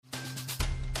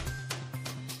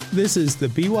This is the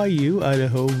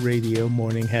BYU-Idaho Radio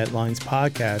Morning Headlines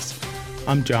Podcast.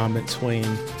 I'm John McSwain.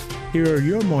 Here are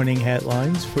your morning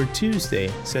headlines for Tuesday,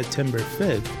 September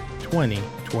 5th,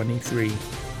 2023.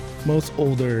 Most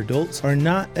older adults are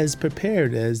not as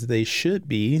prepared as they should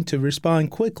be to respond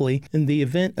quickly in the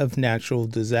event of natural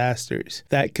disasters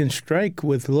that can strike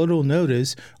with little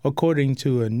notice, according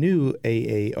to a new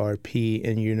AARP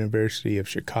and University of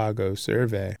Chicago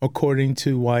survey. According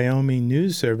to Wyoming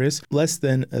News Service, less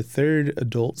than a third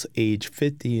adults age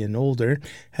 50 and older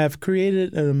have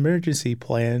created an emergency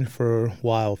plan for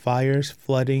wildfires,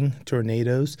 flooding,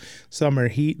 tornadoes, summer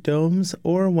heat domes,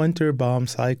 or winter bomb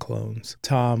cyclones.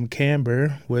 Tom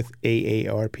Camber with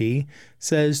AARP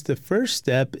says the first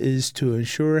step is to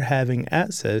ensure having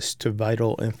access to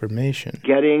vital information.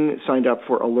 Getting signed up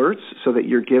for alerts so that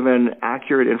you're given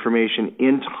accurate information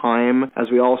in time. As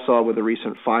we all saw with the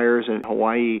recent fires in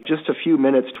Hawaii, just a few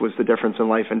minutes was the difference in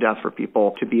life and death for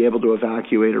people to be able to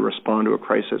evacuate or respond to a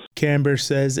crisis. Camber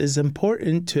says it's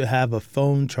important to have a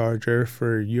phone charger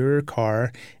for your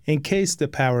car in case the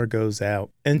power goes out.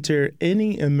 Enter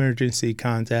any emergency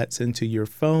contacts into your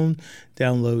phone,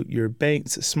 download your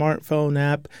bank's smartphone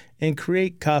app, and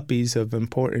create copies of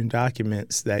important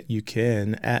documents that you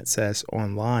can access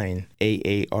online.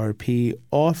 AARP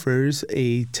offers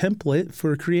a template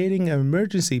for creating an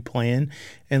emergency plan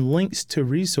and links to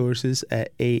resources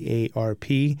at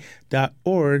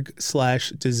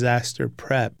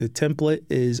aarp.org/disasterprep. The template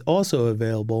is also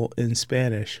available in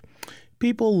Spanish.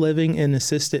 People living in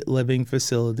assisted living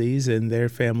facilities and their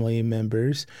family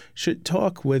members should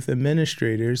talk with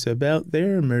administrators about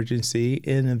their emergency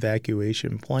and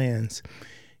evacuation plans.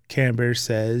 Camber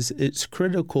says it's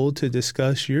critical to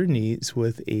discuss your needs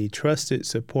with a trusted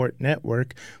support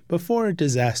network before a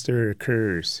disaster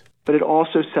occurs. But it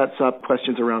also sets up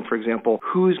questions around, for example,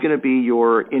 who's going to be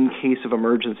your in case of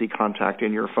emergency contact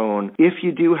in your phone? If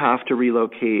you do have to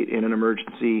relocate in an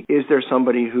emergency, is there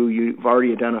somebody who you've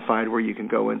already identified where you can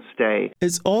go and stay?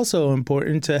 It's also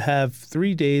important to have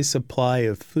 3 days supply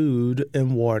of food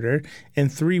and water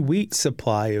and 3 weeks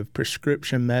supply of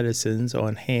prescription medicines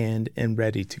on hand and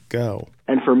ready to go.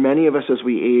 And for many of us as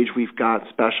we age, we've got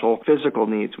special physical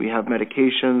needs. We have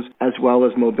medications as well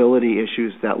as mobility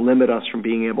issues that limit us from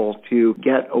being able to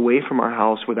get away from our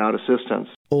house without assistance.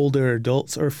 Older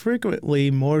adults are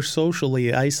frequently more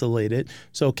socially isolated,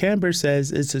 so Camber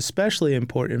says it's especially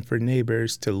important for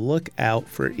neighbors to look out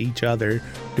for each other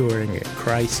during a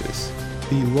crisis.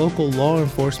 The local law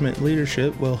enforcement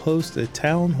leadership will host a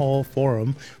town hall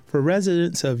forum for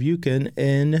residents of Ucon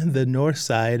in the north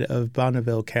side of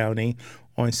Bonneville County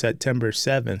on September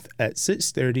 7th at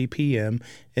 6:30 p.m.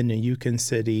 in the Ucon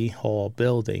City Hall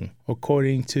building.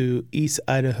 According to East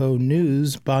Idaho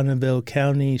News, Bonneville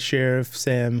County Sheriff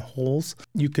Sam Holes,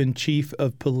 Ucon Chief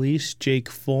of Police Jake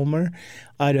Fulmer,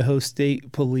 Idaho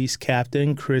State Police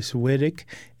Captain Chris Whittick,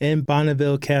 and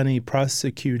Bonneville County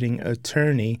Prosecuting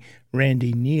Attorney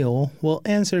Randy Neal will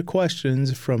answer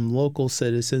questions from local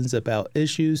citizens about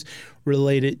issues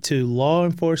related to law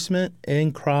enforcement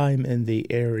and crime in the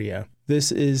area.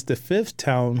 This is the 5th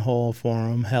Town Hall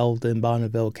Forum held in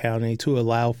Bonneville County to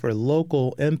allow for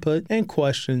local input and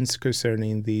questions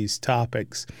concerning these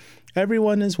topics.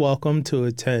 Everyone is welcome to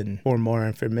attend. For more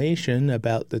information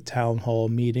about the Town Hall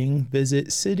meeting,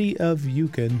 visit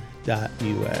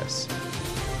cityofucon.us.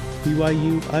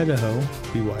 BYU-Idaho,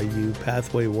 BYU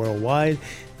Pathway Worldwide,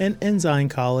 and Ensign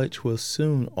College will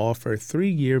soon offer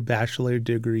 3-year bachelor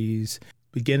degrees.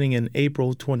 Beginning in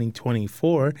April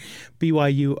 2024,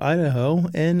 BYU-Idaho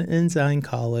and Ensign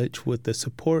College, with the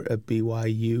support of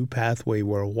BYU Pathway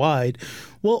Worldwide,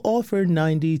 will offer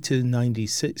 90 to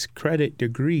 96 credit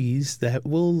degrees that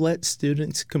will let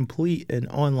students complete an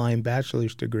online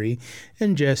bachelor's degree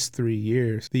in just 3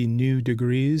 years. The new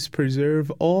degrees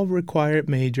preserve all required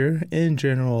major and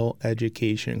general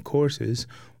education courses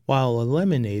while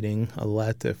eliminating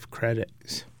elective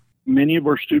credits. Many of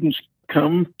our students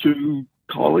come to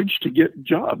college to get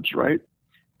jobs, right?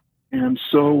 And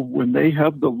so when they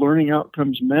have the learning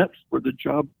outcomes met for the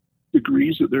job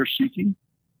degrees that they're seeking,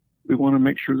 we want to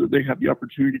make sure that they have the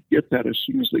opportunity to get that as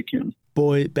soon as they can.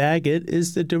 Boyd Baggett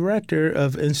is the Director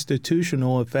of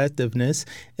Institutional Effectiveness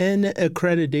and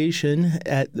Accreditation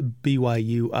at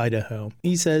BYU-Idaho.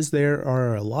 He says there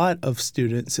are a lot of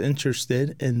students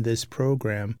interested in this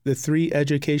program. The 3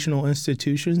 educational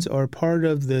institutions are part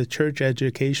of the church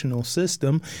educational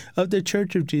system of the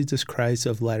Church of Jesus Christ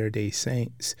of Latter-day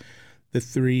Saints. The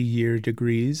 3-year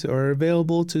degrees are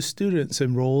available to students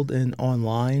enrolled in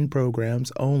online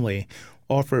programs only,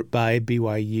 offered by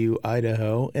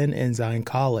BYU-Idaho and Ensign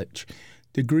College.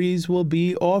 Degrees will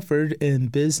be offered in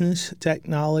business,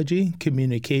 technology,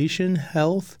 communication,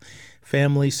 health,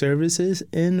 family services,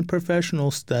 and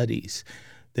professional studies.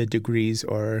 The degrees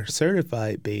are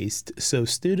certified-based, so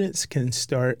students can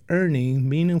start earning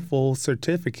meaningful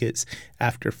certificates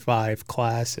after 5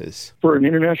 classes. For an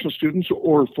international student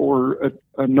or for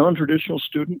a non-traditional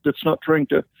student that's not trying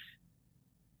to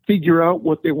figure out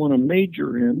what they want to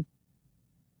major in,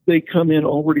 they come in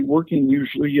already working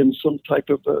usually in some type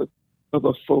of a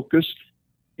focus,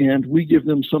 and we give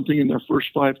them something in their first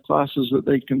 5 classes that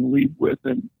they can lead with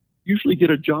and usually get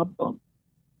a job bump,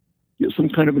 get some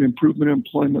kind of an improvement in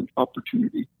employment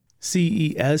opportunity.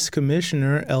 CES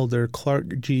Commissioner Elder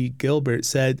Clark G. Gilbert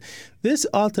said, "This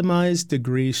optimized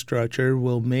degree structure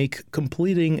will make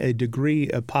completing a degree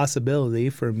a possibility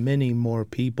for many more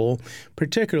people,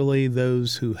 particularly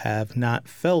those who have not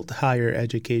felt higher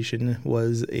education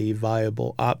was a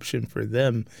viable option for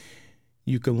them."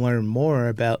 You can learn more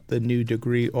about the new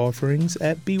degree offerings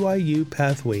at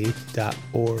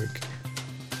BYU-Pathway.org.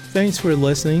 Thanks for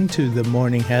listening to the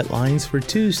Morning Headlines for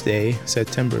Tuesday,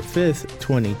 September 5th,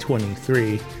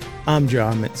 2023. I'm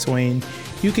John McSwain.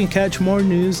 You can catch more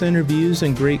news, interviews,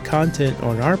 and great content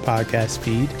on our podcast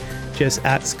feed. Just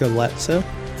ask Alexa,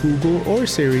 Google, or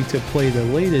Siri to play the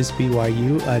latest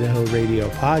BYU-Idaho radio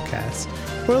podcast,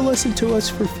 or listen to us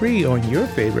for free on your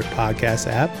favorite podcast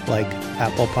app like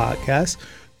Apple Podcasts,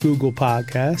 Google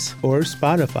Podcasts, or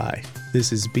Spotify.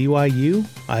 This is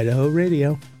BYU-Idaho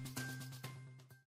Radio.